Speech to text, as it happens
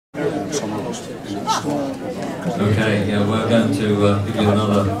Okay, yeah, we're going to give you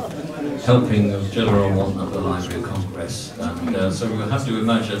another helping of Jelly-Roll Morton at the Library of Congress, and so we'll have to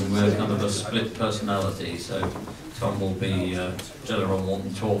imagine we're kind of a split personality. So Tom will be Jelly-Roll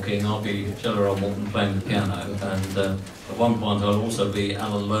Morton talking, I'll be Jelly-Roll Morton playing the piano, and at one point I'll also be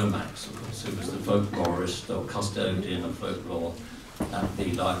Alan Lomax, of course, who was the folklorist or custodian of folklore at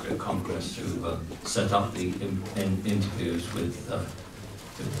the Library of Congress, who set up the interviews with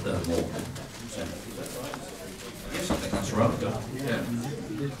Morton. Yes, I think that's right. Yeah.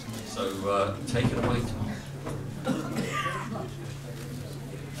 So take it away, Tom.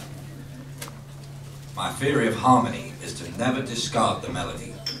 My theory of harmony is to never discard the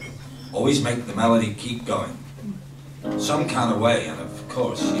melody. Always make the melody keep going. Some kind of way, and of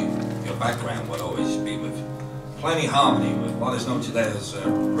course your background would always be with plenty harmony, with what is known today as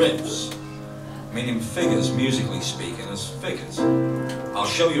riffs, meaning figures, musically speaking, as figures. I'll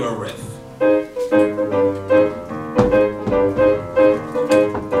show you a riff.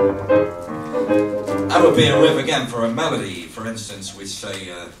 That would be a riff again for a melody. For instance, we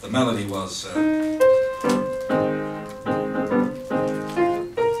say the melody was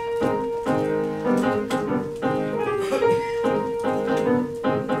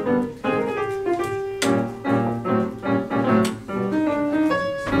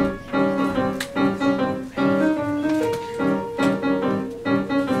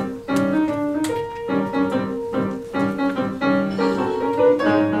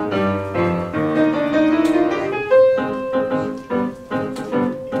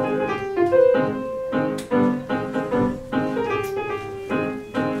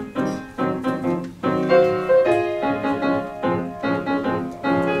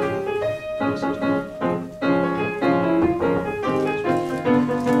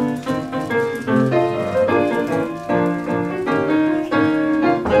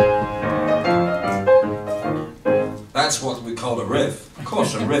that's what we call a riff. Of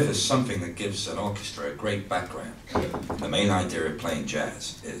course, a riff is something that gives an orchestra a great background. The main idea of playing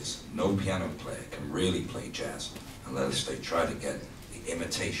jazz is no piano player can really play jazz unless they try to get the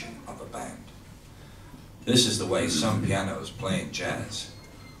imitation of a band. This is the way some pianos play in jazz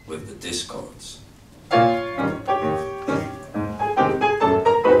with the discords.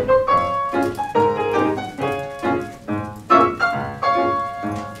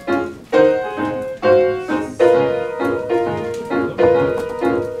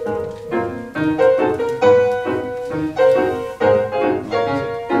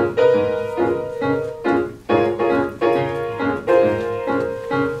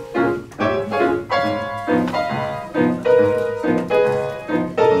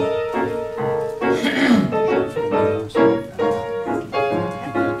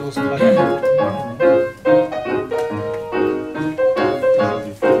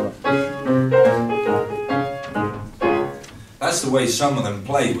 That's the way some of them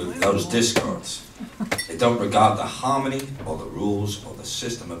play with those discords. They don't regard the harmony or the rules or the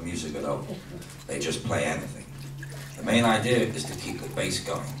system of music at all. They just play anything. The main idea is to keep the bass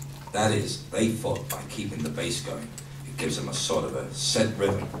going. That is, they thought by keeping the bass going, it gives them a sort of a set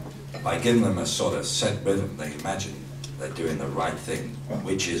rhythm. By giving them a sort of set rhythm, they imagine they're doing the right thing,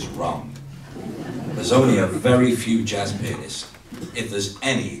 which is wrong. There's only a very few jazz pianists, if there's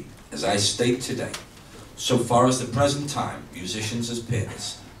any, as I state today. So far as the present time, musicians as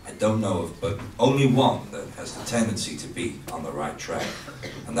pianists, I don't know of but only one that has the tendency to be on the right track,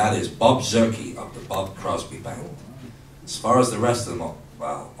 and that is Bob Zerke of the Bob Crosby Band. As far as the rest of them,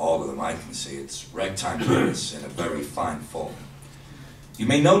 well, all of them I can see, it's ragtime pianists in a very fine form. You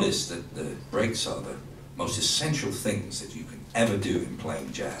may notice that the breaks are the most essential things that you can ever do in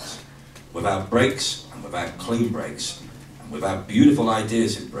playing jazz. Without breaks, and without clean breaks, and without beautiful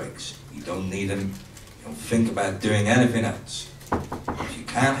ideas in breaks, you don't need them. You don't think about doing anything else. If you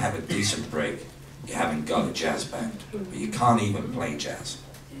can't have a decent break, you haven't got a jazz band, but you can't even play jazz.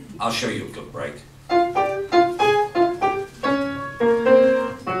 I'll show you a good break.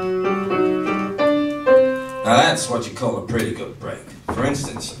 Now that's what you call a pretty good break. For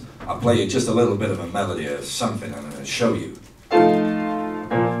instance, I'll play you just a little bit of a melody or something and I'll show you.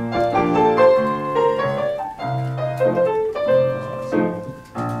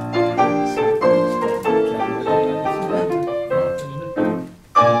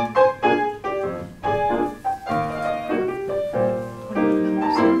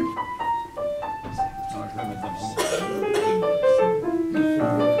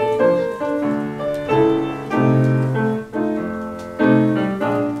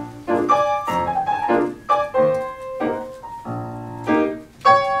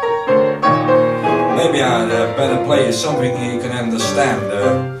 Maybe I'd better play you something you can understand.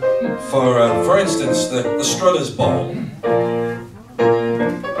 For instance, the Strutter's Ball.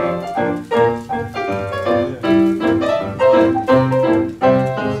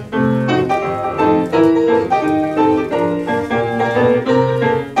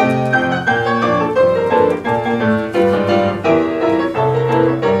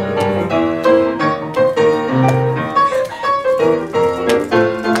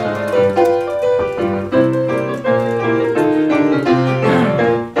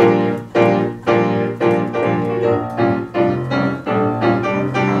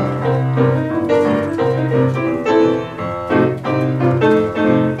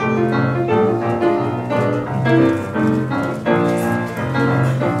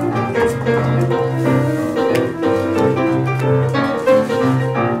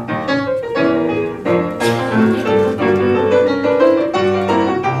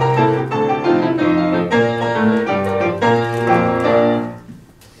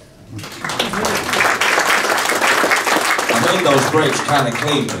 Kind of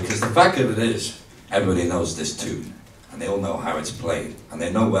clean, because the fact of it is, everybody knows this tune, and they all know how it's played, and they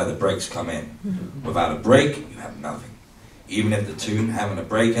know where the breaks come in. Without a break, you have nothing. Even if the tune having a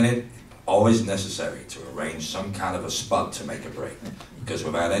break in it, it's always necessary to arrange some kind of a spot to make a break, because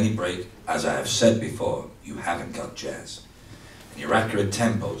without any break, as I have said before, you haven't got jazz. And your accurate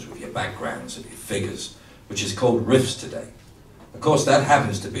tempos with your backgrounds and your figures, which is called riffs today. Of course, that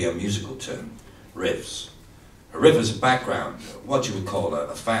happens to be a musical term, riffs. A riff is a background, what you would call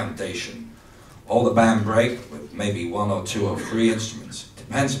a foundation. All the band break with maybe 1 or 2 or 3 instruments.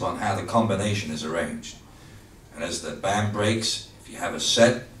 Depends upon how the combination is arranged. And as the band breaks, if you have a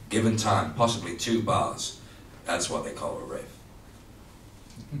set, given time, possibly 2 bars, that's what they call a riff.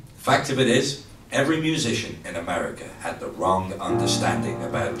 The fact of it is, every musician in America had the wrong understanding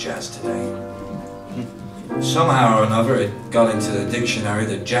about jazz today. Somehow or another it got into the dictionary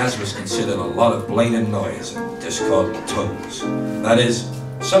that jazz was considered a lot of blatant noise and discordant tones. That is,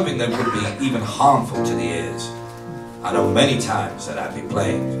 something that would be even harmful to the ears. I know many times that I'd be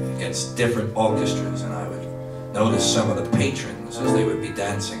playing against different orchestras and I would notice some of the patrons as they would be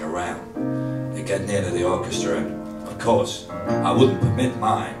dancing around. They'd get near to the orchestra and, of course, I wouldn't permit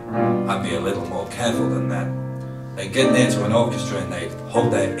mine. I'd be a little more careful than that. They'd get near to an orchestra and they'd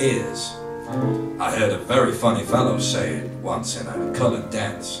hold their ears. I heard a very funny fellow say it once in a colored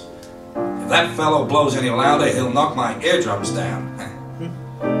dance. If that fellow blows any louder, he'll knock my eardrums down.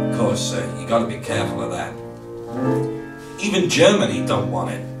 Of course, you gotta be careful of that. Even Germany don't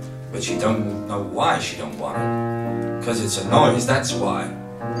want it, but she don't know why she don't want it. Because it's a noise, that's why.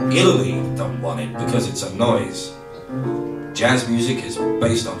 Italy don't want it, because it's a noise. Jazz music is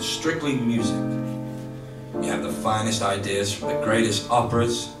based on strictly music. You have the finest ideas from the greatest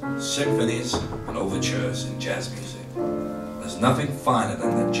operas, symphonies, and overtures in jazz music. There's nothing finer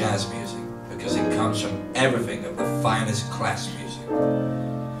than the jazz music because it comes from everything of the finest class music.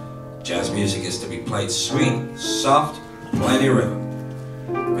 Jazz music is to be played sweet, soft, plenty rhythm.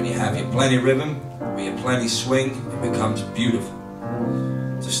 When you have your plenty rhythm, with your plenty swing, it becomes beautiful.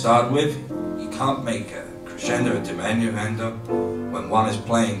 To start with, you can't make a crescendo or diminuendo when one is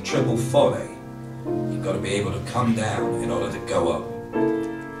playing triple forte. You've got to be able to come down in order to go up.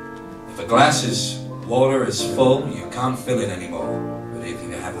 If a glass's water is full, you can't fill it anymore. But if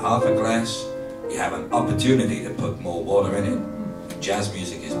you have half a glass, you have an opportunity to put more water in it. Jazz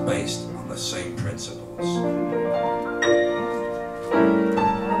music is based on the same principles.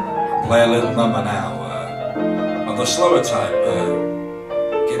 I'll play a little number now of the slower type,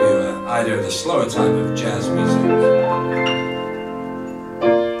 give you an idea of the slower type of jazz music.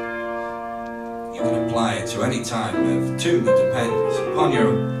 Apply it to any type of tune that depends upon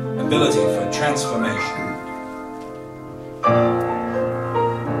your ability for transformation.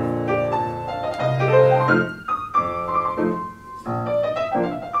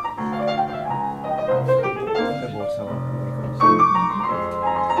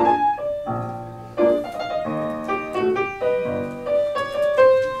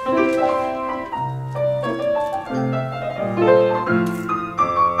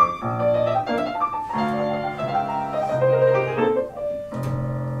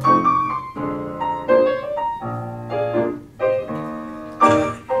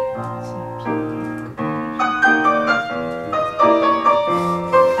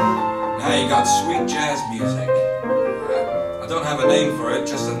 Sweet jazz music. I don't have a name for it,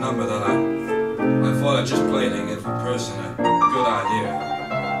 just a number that I thought I'd just play to give a person a good idea.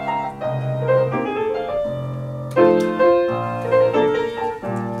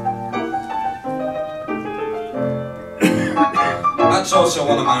 That's also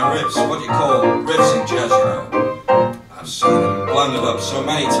one of my riffs, what you call riffs in jazz, you know. I've seen them wound it up so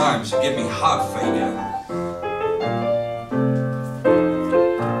many times it gave me heart failure.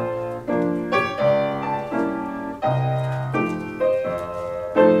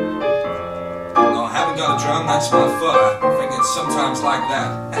 No, I haven't got a drum, that's my foot. I think it's sometimes like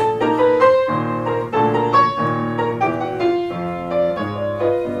that.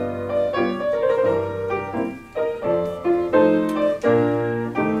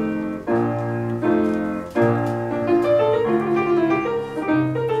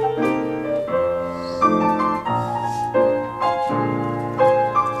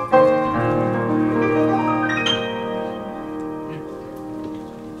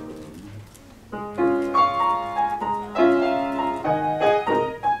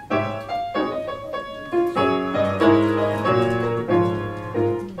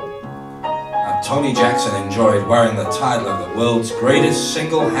 Tony Jackson enjoyed wearing the title of the world's greatest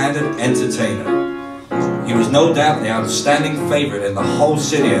single-handed entertainer. He was no doubt the outstanding favorite in the whole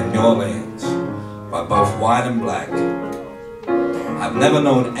city of New Orleans, by both white and black. I've never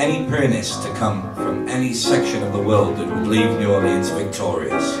known any pianist to come from any section of the world that would leave New Orleans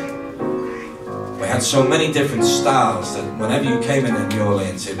victorious. We had so many different styles that whenever you came into New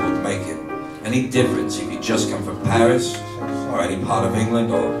Orleans it would make it any difference if you just come from Paris or any part of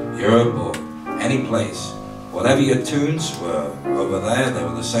England or Europe or any place. Whatever your tunes were over there, they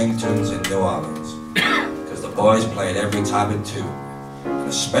were the same tunes in New Orleans. Because the boys played every type of tune, and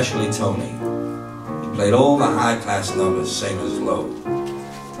especially Tony. He played all the high-class numbers, same as low.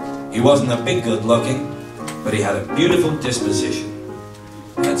 He wasn't a bit good-looking, but he had a beautiful disposition.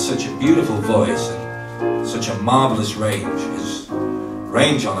 He had such a beautiful voice and such a marvelous range. His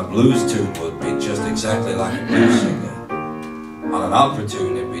range on a blues tune would be just exactly like a blues singer. On an opera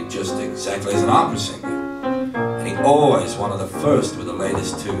tune, it'd be just exactly as an opera singer. And he always wanted the first with the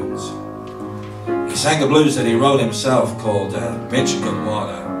latest tunes. He sang a blues that he wrote himself called Michigan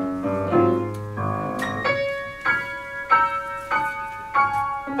Water.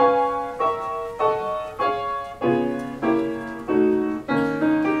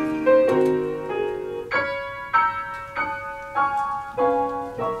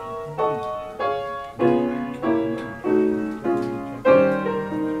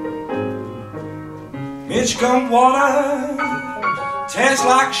 Michigan water tastes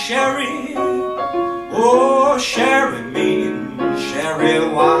like sherry. Oh, sherry mean sherry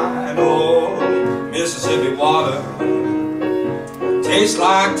wine. Oh, Mississippi water tastes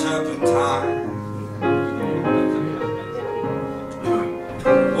like turpentine.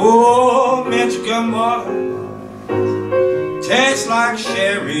 Oh, Michigan water tastes like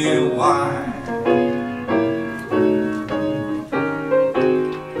sherry wine.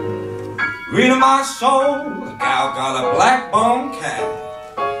 Green of my soul, the gal got a black-bone cat.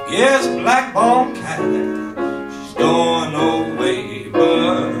 Yes, black-bone cat. She's going away,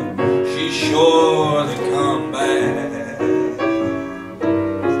 but she's sure to come back.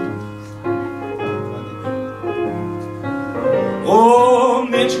 Oh,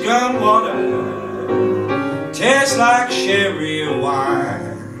 Michigan water tastes like sherry wine.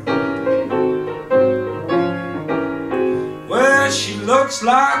 Well, she looks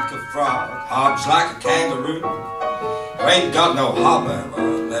like a frog, hops like a kangaroo. You ain't got no hopper, but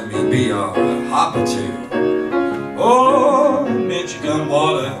let me be your hopper too. Oh, Michigan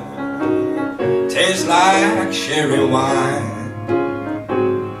water tastes like sherry wine.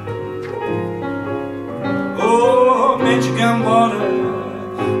 Oh, Michigan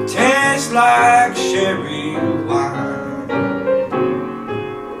water tastes like sherry wine.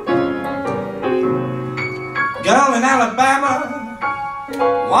 Girl in Alabama,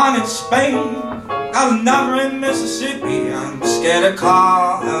 one in Spain, got a number in Mississippi, I'm scared to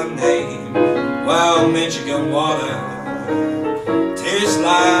call her name. Well, Michigan water tastes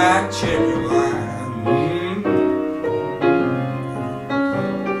like cherry wine.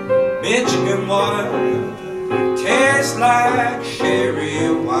 Michigan water tastes like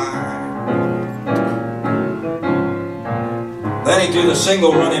sherry wine. Then he do the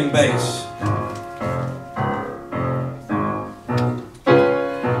single running bass.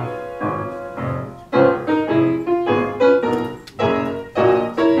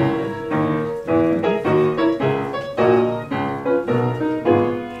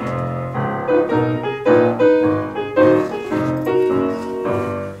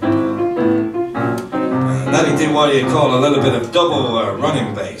 Then he did what you call a little bit of double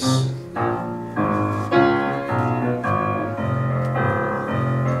running bass.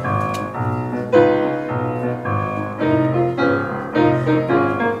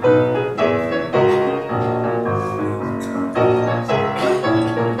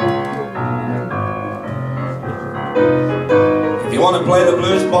 If you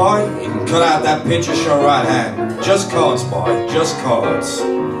boy, you can cut out that picture show right hand. Just cards, boy, just cards.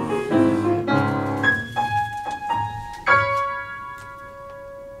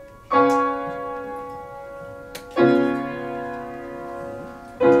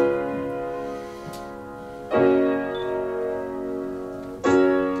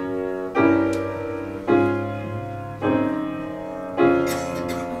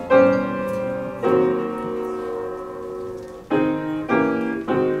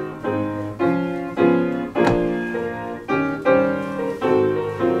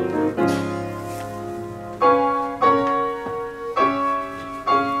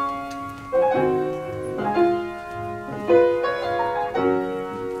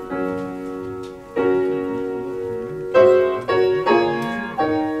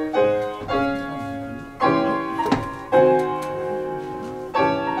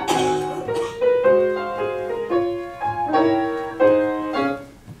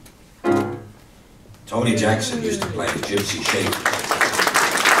 Tony Jackson used to play the Gypsy Shake.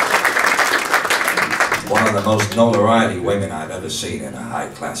 One of the most notoriety women I've ever seen in a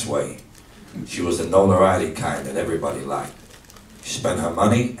high-class way. She was the notoriety kind that everybody liked. She spent her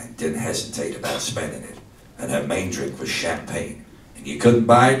money and didn't hesitate about spending it. And her main drink was champagne. And you couldn't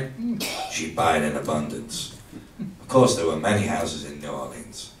buy it, she'd buy it in abundance. Of course, there were many houses in New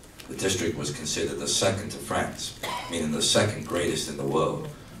Orleans. The district was considered the second to France, meaning the second greatest in the world,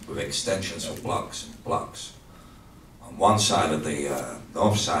 with extensions for blocks and blocks. On one side of the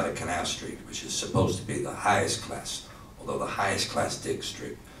north side of Canal Street, which is supposed to be the highest class, although the highest class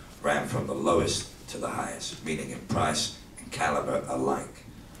district ran from the lowest to the highest, meaning in price and caliber alike.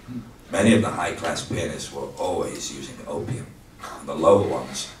 Many of the high class pianists were always using opium, and the lower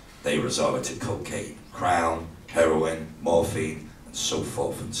ones, they resorted to cocaine, crown, heroin, morphine, and so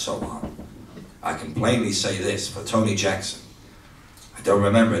forth and so on. I can plainly say this for Tony Jackson. I don't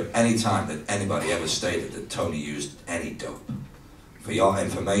remember at any time that anybody ever stated that Tony used any dope. For your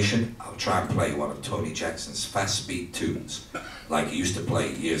information, I'll try and play one of Tony Jackson's fast beat tunes, like he used to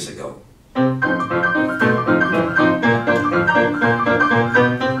play years ago.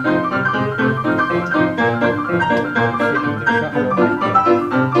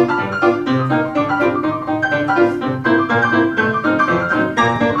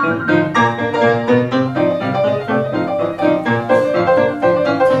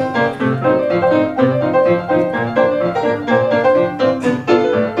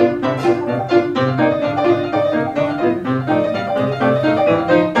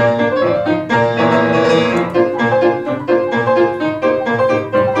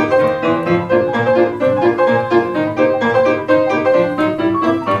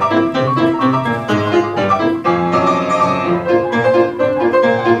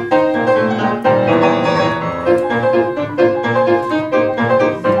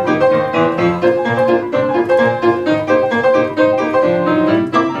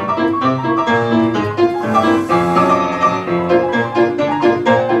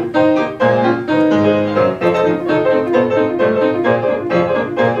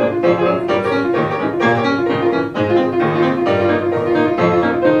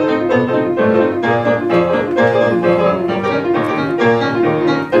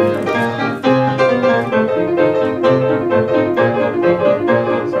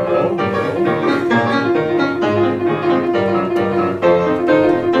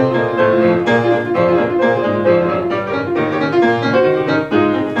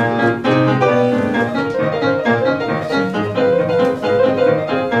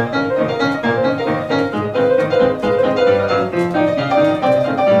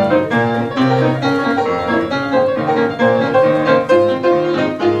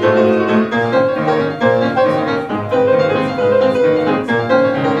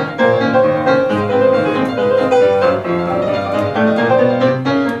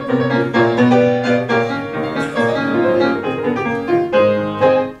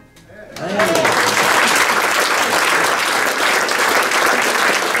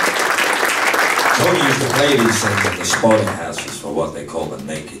 Tony used to play these things in the sporting houses for what they call the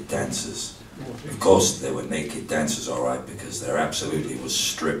naked dancers. Of course, they were naked dancers, all right, because there absolutely was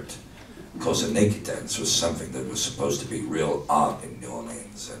stripped. Of course, a naked dance was something that was supposed to be real art in New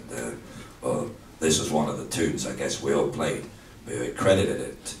Orleans, and well, this was one of the tunes I guess we all played. We credited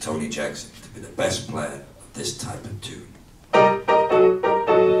it to Tony Jackson to be the best player of this type of tune.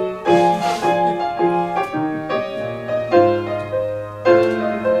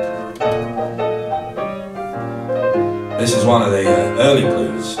 This is one of the early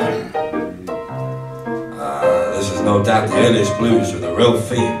blues. This is no doubt the earliest blues with a real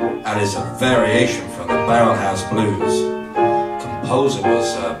theme, and is a variation from the Barrel House Blues, composer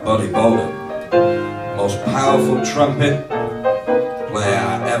was Buddy Bolden. Most powerful trumpet player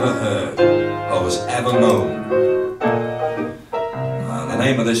I ever heard or was ever known. The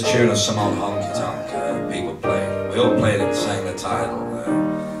name of this tune is some old honky-tonk people played. We all played it and sang the title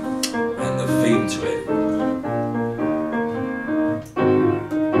and the theme to it.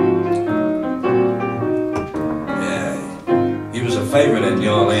 Yeah, he was a favorite in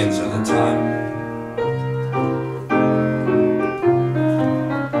New Orleans at the time.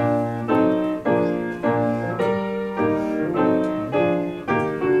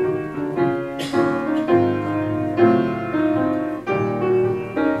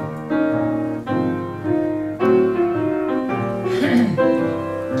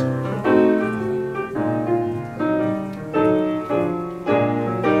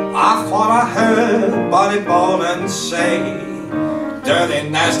 I thought I heard Buddy Bolden say, dirty,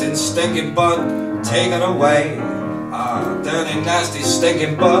 nasty, stinking bud, take it away. Dirty, nasty,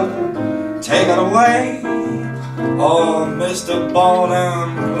 stinking bud, take it away. Oh, Mr.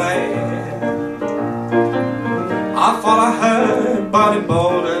 Bolden play. I thought I heard Buddy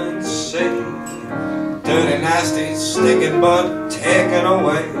Bolden say, dirty, nasty, stinking bud, take it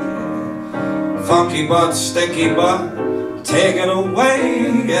away. Funky bud, stinky bud, take it away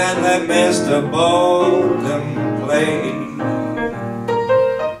and let Mr. Bolden play.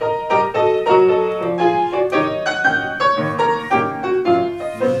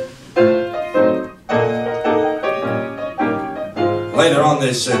 Later on,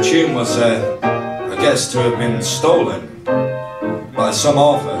 this tune was, I guess, to have been stolen by some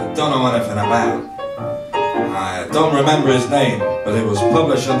author. Don't know anything about. I don't remember his name, but it was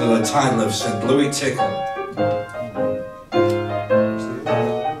published under the title of St. Louis Tickle.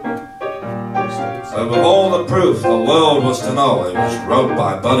 But with all the proof the world was to know, it was wrote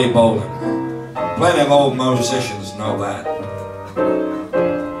by Buddy Bolden. Plenty of old musicians know that.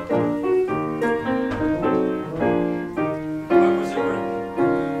 When was it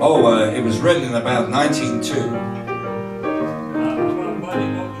written? Oh, it was written in about 1902. About Buddy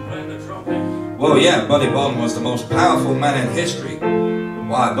Bolden playing the trumpet. Well, yeah, Buddy Bolden was the most powerful man in history.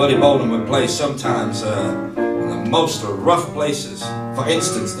 Why, Buddy Bolden would play sometimes in the most rough places. For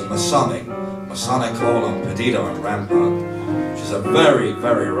instance, the Masonic Hall on Perdido and Rampart, which is a very,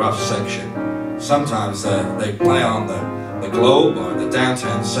 very rough section. Sometimes they play on the Globe or the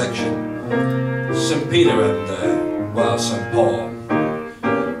downtown section, St. Peter and, well, St. Paul.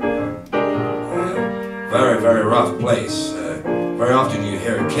 Very, very rough place. Very often you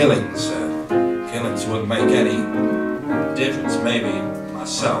hear killings. Killings wouldn't make any difference, maybe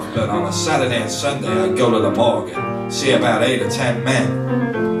myself, but on a Saturday and Sunday I'd go to the morgue and see about 8 or 10 men.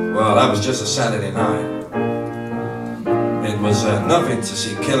 Well, that was just a Saturday night. It was nothing to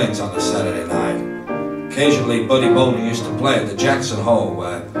see killings on a Saturday night. Occasionally Buddy Bolden used to play at the Jackson Hall,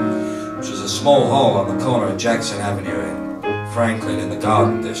 which was a small hall on the corner of Jackson Avenue in Franklin in the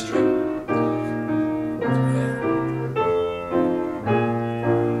Garden District. Yeah.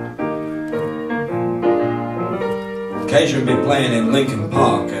 Occasionally be playing in Lincoln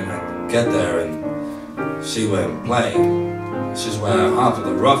Park, and I'd get there and see him play. This is where half of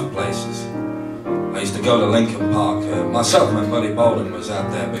the rough places. I used to go to Lincoln Park, myself when Buddy Bolden was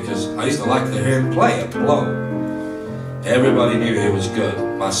out there, because I used to like to hear him play and blow. Everybody knew he was good,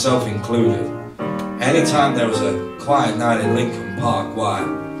 myself included. Anytime there was a quiet night in Lincoln Park, why,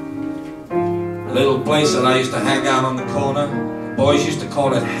 a little place that I used to hang out on the corner, the boys used to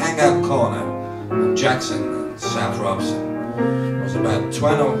call it Hangout Corner, on Jackson and South Robson. It was about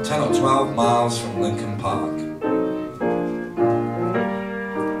 10 or 12 miles from Lincoln Park.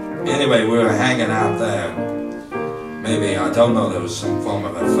 Anyway, we were hanging out there. Maybe, I don't know, there was some form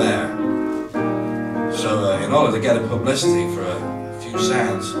of affair. So in order to get a publicity for a few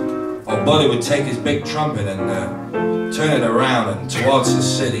sounds, old Buddy would take his big trumpet and turn it around and towards the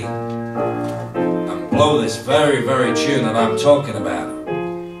city and blow this very, very tune that I'm talking about.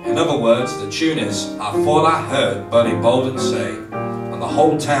 In other words, the tune is, I thought I heard Buddy Bolden say, and the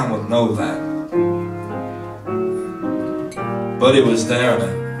whole town would know that. Buddy was there,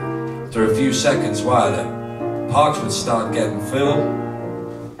 and after a few seconds, why, the parks would start getting filled.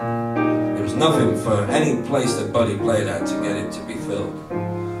 There was nothing for any place that Buddy played at to get it to be filled.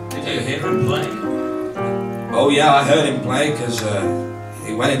 Did you hear him play? Oh yeah, I heard him play, because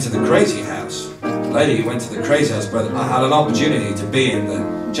he went into the Crazy House. Later he went to the Crazy House, but I had an opportunity to be in the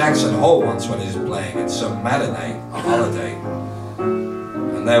Jackson Hall once when he was playing at some matinee, a holiday.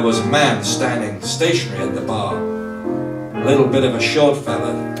 And there was a man standing stationary at the bar. A little bit of a short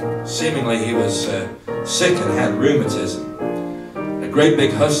fella. Seemingly he was sick and had rheumatism. A great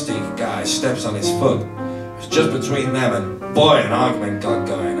big husky guy steps on his foot. was just between them, and boy, an argument got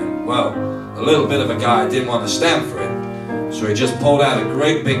going. And well, a little bit of a guy didn't want to stand for it, so he just pulled out a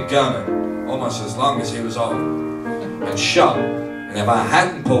great big gun, and almost as long as he was old, and shot. And if I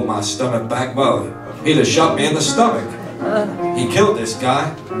hadn't pulled my stomach back, well, he'd have shot me in the stomach. He killed this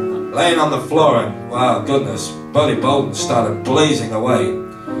guy, laying on the floor, and wow, goodness, Buddy Bolden started blazing away.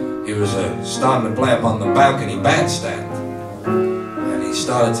 He was starting to play up on the balcony bandstand, and he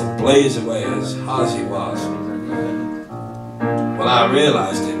started to blaze away as hard as he was. Well, I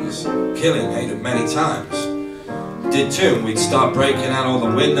realized it was killing Ada many times. Did too, and we'd start breaking out all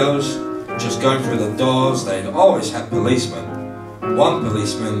the windows, just going through the doors. They'd always have policemen. One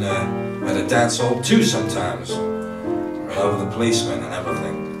policeman at a dance hall too sometimes. Right over the policemen and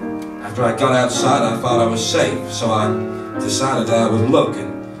everything. After I got outside, I thought I was safe, so I decided that I would look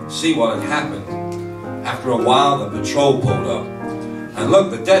and see what had happened. After a while, the patrol pulled up, and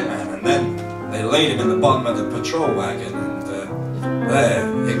looked, the dead man, and then they laid him in the bottom of the patrol wagon,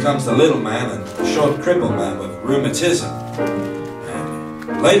 and here comes the little man and the short crippled man with rheumatism.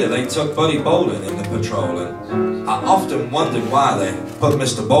 And later they took Buddy Bolden in the patrol, and I often wondered why they put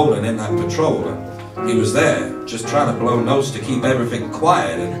Mr. Bolden in that patrol. And he was there, just trying to blow notes to keep everything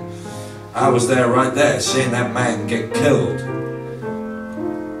quiet, and I was there right there, seeing that man get killed.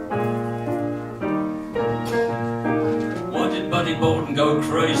 Why did Buddy Bolden go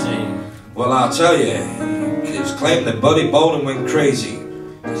crazy? Well, I'll tell you, it was claimed that Buddy Bolden went crazy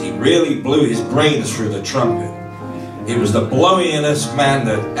because he really blew his brains through the trumpet. He was the blowingest man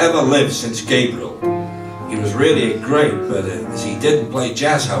that ever lived since Gabriel. He was really great, but as he didn't play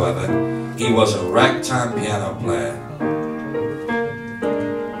jazz, however, he was a ragtime piano player.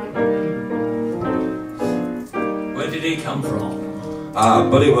 Where did he come from?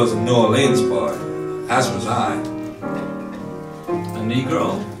 Buddy was a New Orleans boy, as was I. A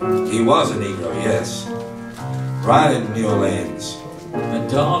Negro? He was a Negro, yes. Right in New Orleans. A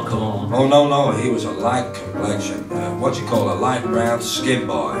dark or? Oh, no, he was a light complexion. What you call a light brown skin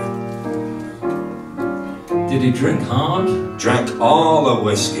boy. Did he drink hard? Drank all the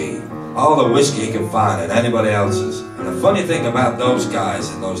whiskey he could find, and anybody else's. And the funny thing about those guys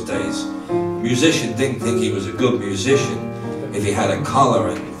in those days, a musician didn't think he was a good musician if he had a collar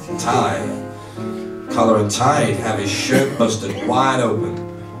and tie. Collar and tie, he'd have his shirt busted wide open,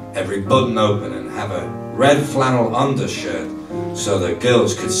 every button open, and have a red flannel undershirt so the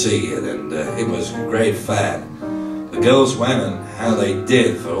girls could see it, and it was a great fad. The girls went, and how they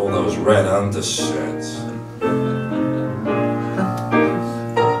did for all those red undershirts.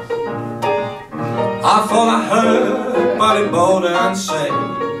 I thought I heard Buddy Bolden say,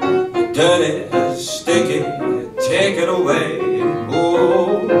 "You dirty, stinky, take it away.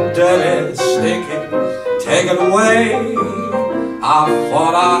 Oh, dirty, stinky, take it away." I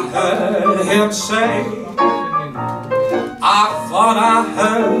thought I heard him say, I thought I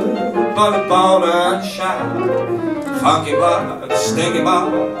heard Buddy Bolden shout, "Funky bud, stinky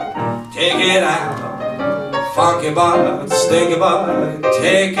bud, take it out. Funky bud, stinky bud,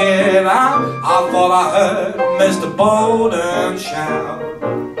 take it out." I thought I heard Mr. Bolden shout.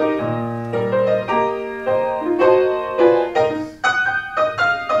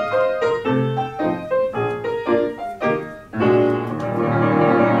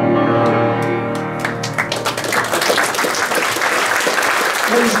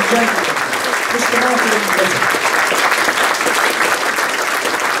 Ladies and gentlemen, Mr. Martin Litton.